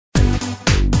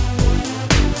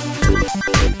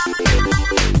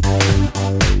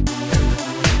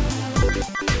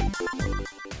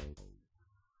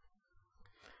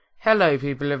Hello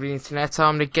people of the internet,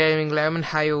 I'm the Gaming Lemon.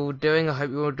 How you all doing? I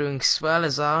hope you're all doing swell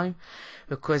as I'm,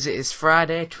 because it is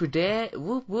Friday today.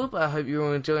 Whoop whoop. I hope you're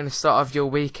all enjoying the start of your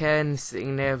weekend,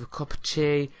 sitting there with a cup of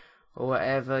tea, or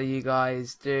whatever you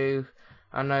guys do.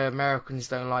 I know Americans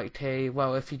don't like tea.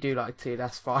 Well, if you do like tea,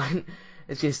 that's fine.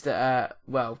 It's just that,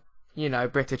 well, you know,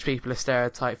 British people are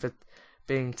stereotyped for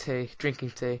drinking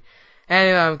tea.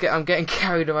 Anyway, I'm getting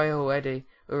carried away already.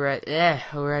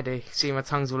 Already. See, my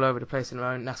tongue's all over the place at the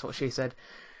moment. That's what she said.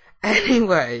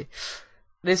 Anyway,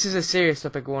 this is a serious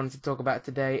topic I wanted to talk about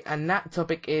today, and that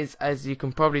topic is, as you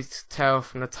can probably tell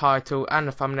from the title and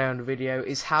the thumbnail of the video,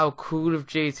 is how Call of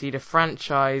Duty, the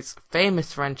franchise,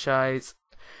 famous franchise,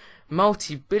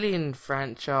 multi-billion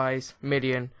franchise,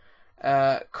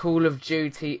 Call of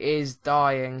Duty is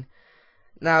dying.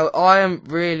 Now, I am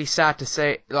really sad to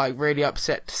say, really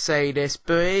upset to say this,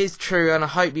 but it is true, and I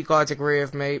hope you guys agree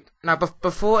with me. Now,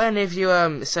 before any of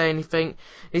you say anything,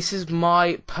 this is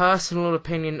my personal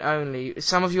opinion only.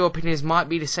 Some of your opinions might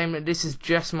be the same, but this is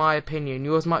just my opinion.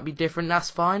 Yours might be different,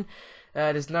 that's fine.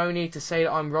 There's no need to say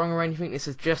that I'm wrong or anything. This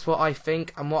is just what I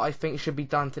think, and what I think should be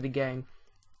done to the game.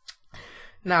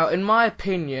 Now, in my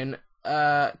opinion,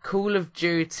 Call of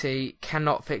Duty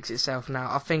cannot fix itself now.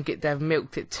 I think they've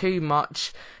milked it too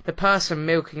much. The person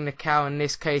milking the cow, in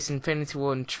this case Infinity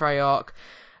Ward and Treyarch,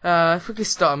 if we could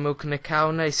start milking the cow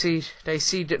and they see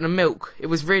that the milk, it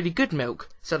was really good milk,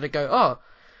 so they go, oh,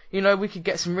 you know, we could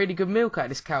get some really good milk out of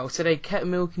this cow. So they kept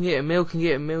milking it and milking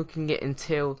it and milking it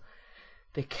until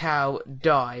the cow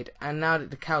died. And now that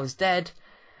the cow's dead,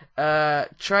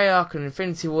 Treyarch and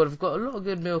Infinity Ward have got a lot of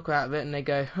good milk out of it, and they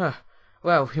go, huh,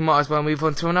 well, we might as well move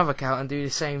on to another cow and do the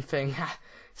same thing.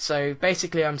 So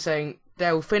basically I'm saying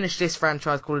they'll finish this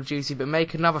franchise, Call of Duty, but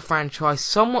make another franchise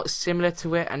somewhat similar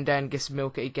to it, and then just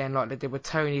milk it again like they did with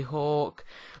Tony Hawk,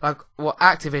 like what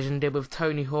Activision did with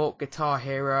Tony Hawk, Guitar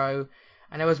Hero,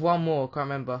 and there was one more, I can't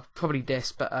remember, probably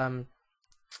this, but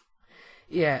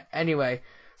yeah, anyway.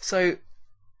 So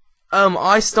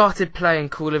I started playing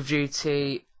Call of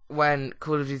Duty when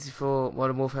Call of Duty 4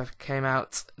 Modern Warfare came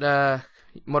out.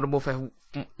 Modern Warfare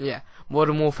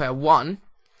 1,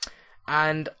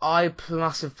 and I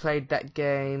must have played that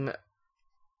game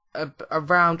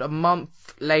around a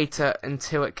month later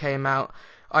until it came out.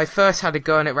 I first had to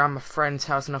go on it around my friend's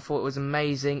house, and I thought it was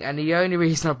amazing, and the only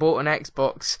reason I bought an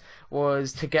Xbox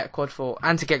was to get COD 4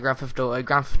 and to get Grand Theft Auto.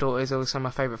 Grand Theft Auto is also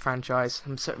my favourite franchise.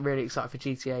 I'm really excited for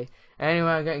GTA. Anyway,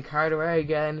 I'm getting carried away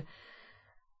again.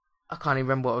 I can't even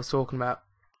remember what I was talking about.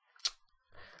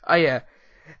 Oh yeah.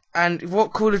 And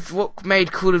what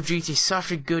made Call of Duty such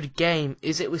a good game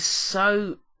is it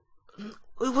wasn't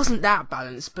that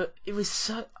balanced, but it was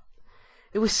so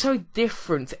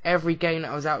different to every game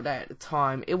that was out there at the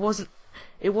time. It wasn't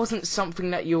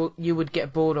something that you would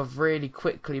get bored of really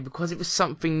quickly, because it was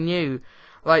something new.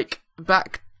 Like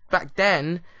back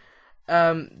then,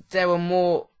 there were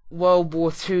more World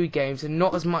War II games and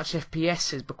not as much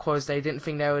FPSs, because they didn't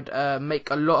think they would make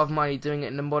a lot of money doing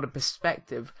it in a modern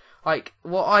perspective. Like,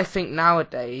 what I think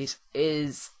nowadays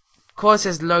is, because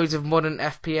there's loads of modern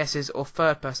FPSs or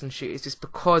third-person shooters, just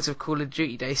because of Call of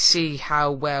Duty, they see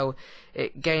how well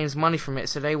it gains money from it,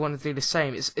 so they want to do the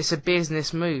same. It's a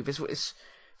business move. It's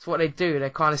what they do. They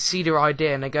kind of see their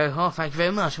idea and they go, oh, thank you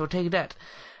very much, I'll take that.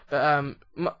 But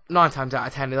 9 times out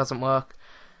of 10 it doesn't work.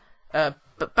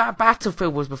 But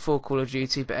Battlefield was before Call of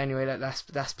Duty, but anyway,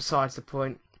 that's besides the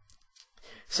point.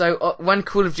 So when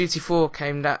Call of Duty 4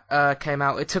 came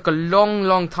out, it took a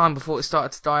long time before it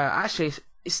started to die out. Actually,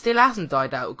 it still hasn't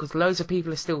died out, because loads of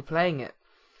people are still playing it.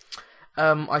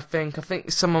 I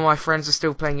think some of my friends are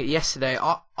still playing it yesterday.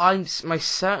 I'm most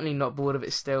certainly not bored of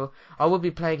it still. I will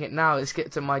be playing it now. Let's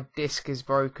get to my disc is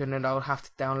broken, and I'll have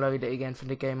to download it again from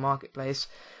the game marketplace.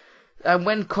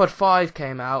 When COD 5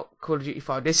 came out, Call of Duty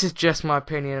 5, this is just my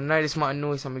opinion. I know this might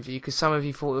annoy some of you, because some of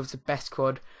you thought it was the best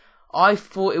COD. I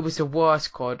thought it was the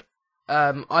worst COD.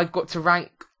 I got to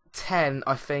rank 10,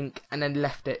 I think, and then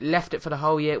left it. Left it for the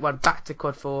whole year, went back to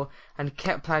COD 4, and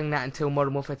kept playing that until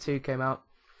Modern Warfare 2 came out.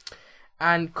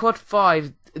 And COD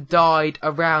 5 died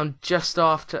around just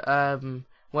after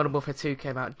Modern Warfare 2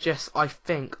 came out. I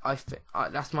think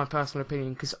that's my personal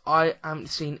opinion, because I haven't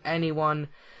seen anyone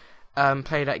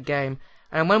play that game.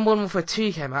 And when Modern Warfare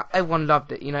 2 came out, everyone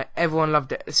loved it. You know, everyone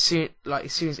loved it as soon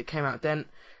as it came out. Then,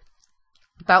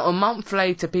 about a month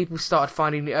later, people started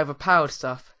finding the overpowered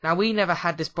stuff. Now, we never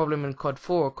had this problem in COD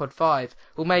 4 or COD 5.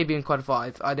 Well, maybe in COD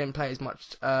 5. I didn't play as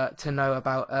much to know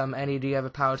about any of the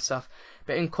overpowered stuff.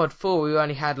 But in COD 4, we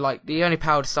only had, the only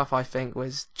powered stuff, I think,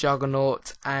 was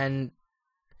Juggernaut and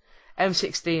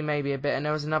M16 maybe a bit. And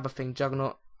there was another thing,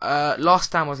 Juggernaut. Last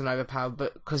Stand wasn't overpowered,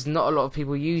 but because not a lot of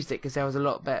people used it, because there was a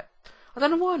lot bet. I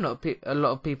don't know why not a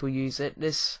lot of people use it.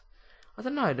 I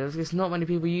don't know. There's not many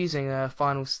people using not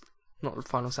the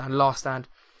Final Stand, Last Stand,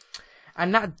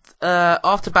 and that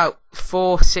after about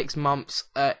 4-6 months,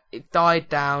 it died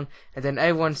down, and then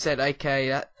everyone said,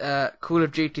 okay, that Call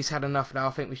of Duty's had enough now.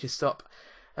 I think we should stop.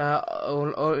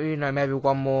 Or maybe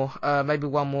one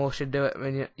more should do it. I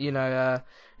mean,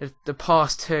 the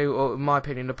past two, or in my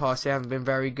opinion, the past two haven't been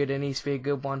very good. It needs to be a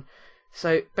good one.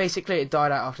 So basically, it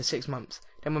died out after 6 months.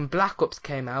 Then when Black Ops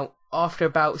came out, after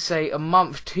about say a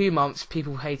month, 2 months,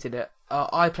 people hated it.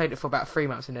 I played it for about 3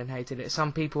 months and then hated it.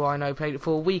 Some people I know played it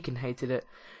for a week and hated it.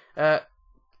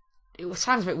 It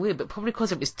sounds a bit weird, but probably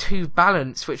because it was too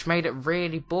balanced, which made it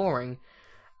really boring.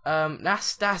 I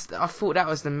thought that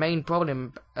was the main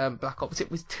problem in Black Ops. It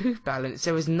was too balanced.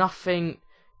 There was nothing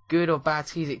good or bad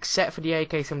to use except for the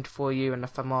AK-74U and the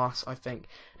FAMAS, I think.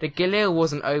 The Galil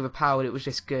wasn't overpowered, it was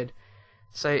just good.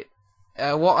 So,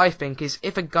 what I think is,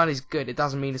 if a gun is good, it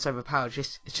doesn't mean it's overpowered,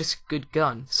 it's just a good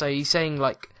gun. So you're saying,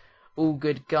 like, all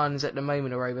good guns at the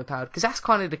moment are overpowered? Because that's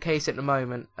kind of the case at the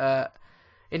moment.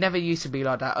 It never used to be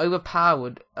like that.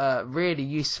 Overpowered really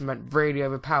used to mean really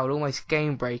overpowered, almost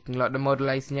game-breaking, like the Model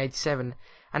 1887.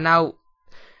 And now,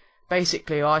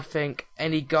 basically, I think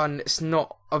any gun that's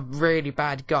not a really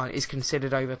bad gun is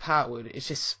considered overpowered. It's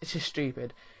just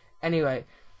stupid. Anyway,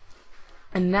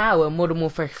 and now when Modern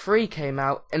Warfare 3 came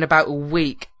out in about a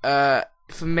week, for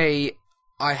me,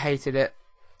 I hated it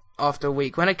after a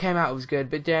week. When it came out, it was good,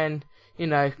 but then,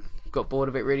 got bored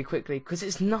of it really quickly, because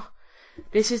it's not...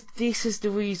 This is the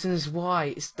reasons why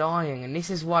it's dying, and this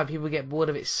is why people get bored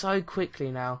of it so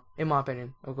quickly now, in my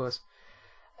opinion, of course.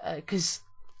 Because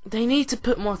they need to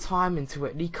put more time into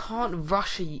it. They can't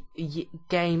rush a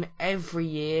game every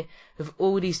year with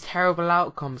all these terrible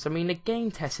outcomes. I mean, the game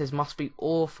testers must be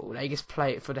awful. They just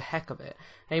play it for the heck of it.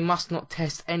 They must not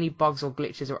test any bugs or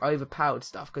glitches or overpowered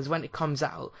stuff, because when it comes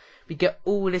out, we get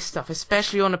all this stuff,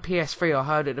 especially on the PS3. I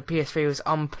heard that the PS3 was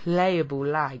unplayable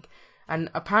lag. And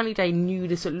apparently they knew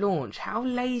this at launch. How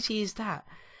lazy is that?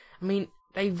 I mean,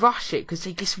 they rush it because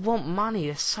they just want money.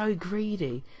 They're so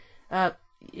greedy.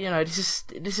 This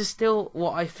is still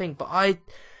what I think, but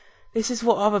this is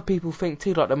what other people think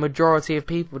too. Like the majority of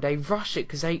people, they rush it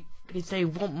because they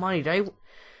want money.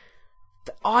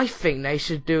 I think they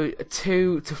should do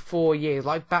 2 to 4 years,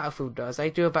 like Battlefield does. They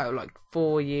do about like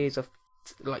 4 years of,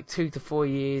 like 2 to 4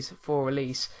 years for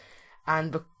release,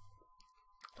 and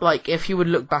like, if you would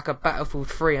look back at Battlefield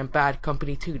 3 and Bad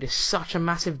Company 2, there's such a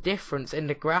massive difference in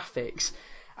the graphics.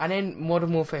 And in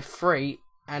Modern Warfare 3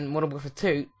 and Modern Warfare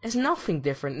 2, there's nothing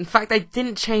different. In fact, they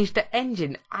didn't change the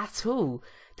engine at all.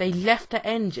 They left the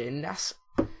engine.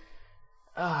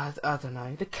 I don't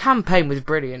know. The campaign was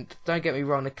brilliant. Don't get me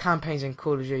wrong, the campaigns in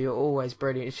Call of Duty are always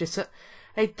brilliant. It's just that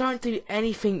they don't do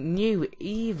anything new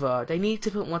either. They need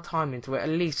to put more time into it, at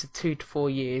least 2 to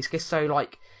 4 years, just so,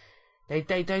 like,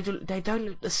 They don't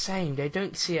look the same. They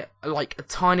don't see like a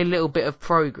tiny little bit of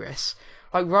progress.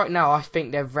 Like right now, I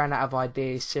think they've ran out of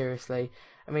ideas. Seriously,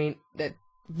 I mean,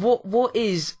 what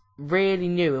is really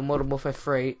new in Modern Warfare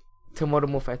 3 to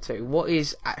Modern Warfare 2? What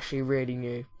is actually really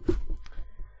new?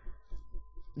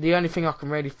 The only thing I can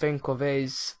really think of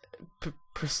is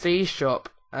Prestige Shop,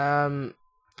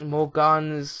 more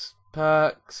guns,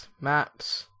 perks,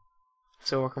 maps.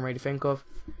 That's all I can really think of.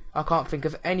 I can't think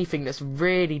of anything that's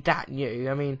really that new.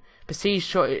 I mean, Prestige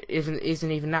Shot isn't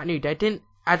even that new. They didn't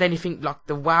add anything like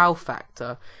the wow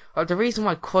factor. Like the reason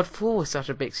why COD 4 was such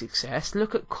a big success,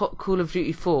 look at Call of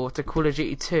Duty 4 to Call of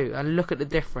Duty 2 and look at the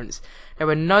difference. There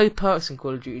were no perks in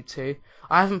Call of Duty 2.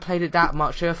 I haven't played it that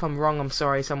much, so if I'm wrong, I'm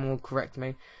sorry, someone will correct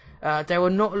me. There were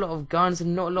not a lot of guns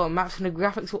and not a lot of maps, and the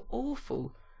graphics were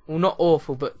awful. Well, not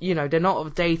awful, but they're not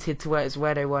updated to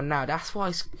where they were now. That's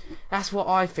what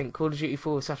I think Call of Duty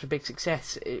 4 was such a big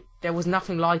success. There was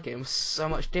nothing like it. It was so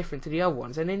much different to the other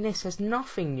ones. And in this, there's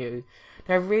nothing new.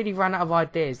 They've really run out of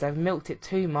ideas. They've milked it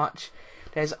too much.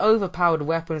 There's overpowered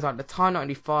weapons like the Type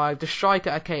 95, the Striker.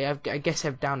 Okay, I guess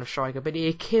they've down the Striker, but the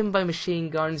Akimbo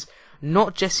machine guns,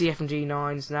 not just the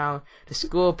FMG9s now. The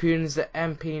Scorpions, the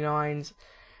MP9s.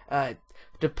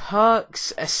 The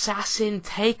perks, Assassin,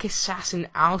 take Assassin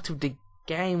out of the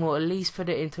game, or at least put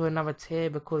it into another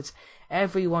tier, because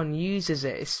everyone uses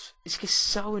it. It's just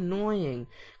so annoying,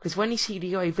 because when you see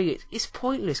the UAV, it's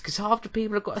pointless, because half the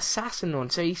people have got Assassin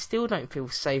on, so you still don't feel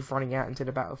safe running out into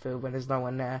the battlefield when there's no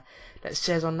one there that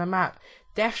says on the map.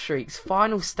 Death Streaks,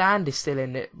 Final Stand is still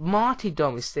in it,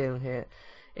 Martyrdom is still here.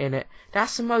 In it.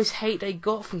 That's the most hate they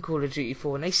got from Call of Duty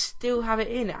 4, and they still have it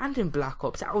in. And in Black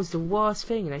Ops, that was the worst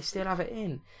thing, and they still have it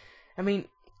in. I mean,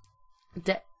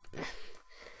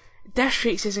 Death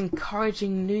Streaks is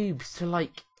encouraging noobs to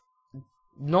like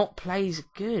not play as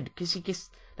good because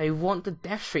they want the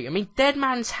death streak. I mean, Dead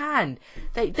Man's Hand.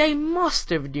 They must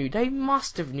have knew. They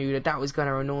must have knew that was going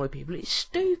to annoy people. It's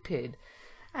stupid.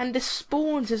 And the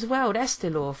spawns as well. They're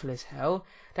still awful as hell.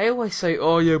 They always say,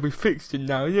 "Oh yeah, we fixed it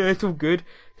now. Yeah, it's all good."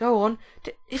 Go on.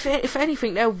 If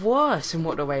anything, they're worse than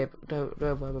what they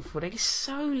were before. They're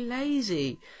so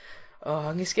lazy. Oh,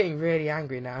 I'm just getting really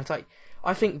angry now. It's like,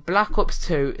 I think Black Ops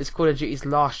 2 is Call of Duty's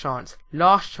last chance.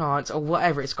 Last chance, or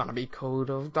whatever it's gonna be called,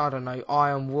 or I don't know,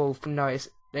 Iron Wolf. No,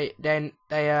 they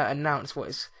announced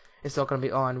it's not gonna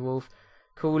be Iron Wolf.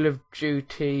 Call of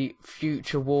Duty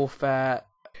Future Warfare.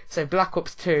 So Black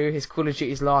Ops 2 is Call of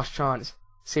Duty's last chance.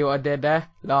 See what I did there?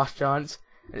 Last chance.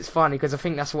 And it's funny because I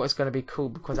think that's what it's gonna be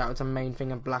called because that was the main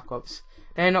thing in Black Ops.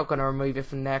 They're not going to remove it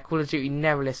from there. Call of Duty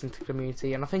never listened to the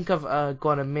community, and I think I've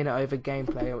gone a minute over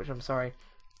gameplay, which I'm sorry.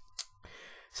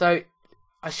 So,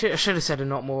 I should have said a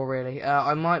lot more, really.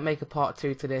 I might make a part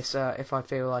 2 to this if I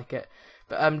feel like it.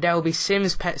 But there will be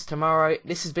Sims Pets tomorrow.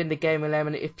 This has been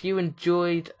TheGamingLemon. If you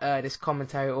enjoyed this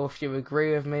commentary, or if you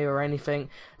agree with me or anything,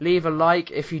 leave a like.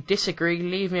 If you disagree,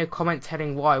 leave me a comment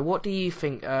telling why. What do you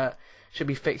think should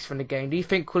be fixed from the game? Do you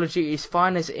think Call of Duty is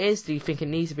fine as it is? Do you think it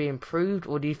needs to be improved?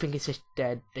 Or do you think it's just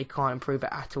dead? They can't improve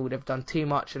it at all. They've done too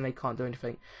much and they can't do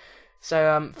anything.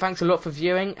 So, thanks a lot for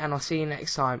viewing, and I'll see you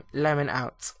next time. Lemon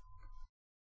out.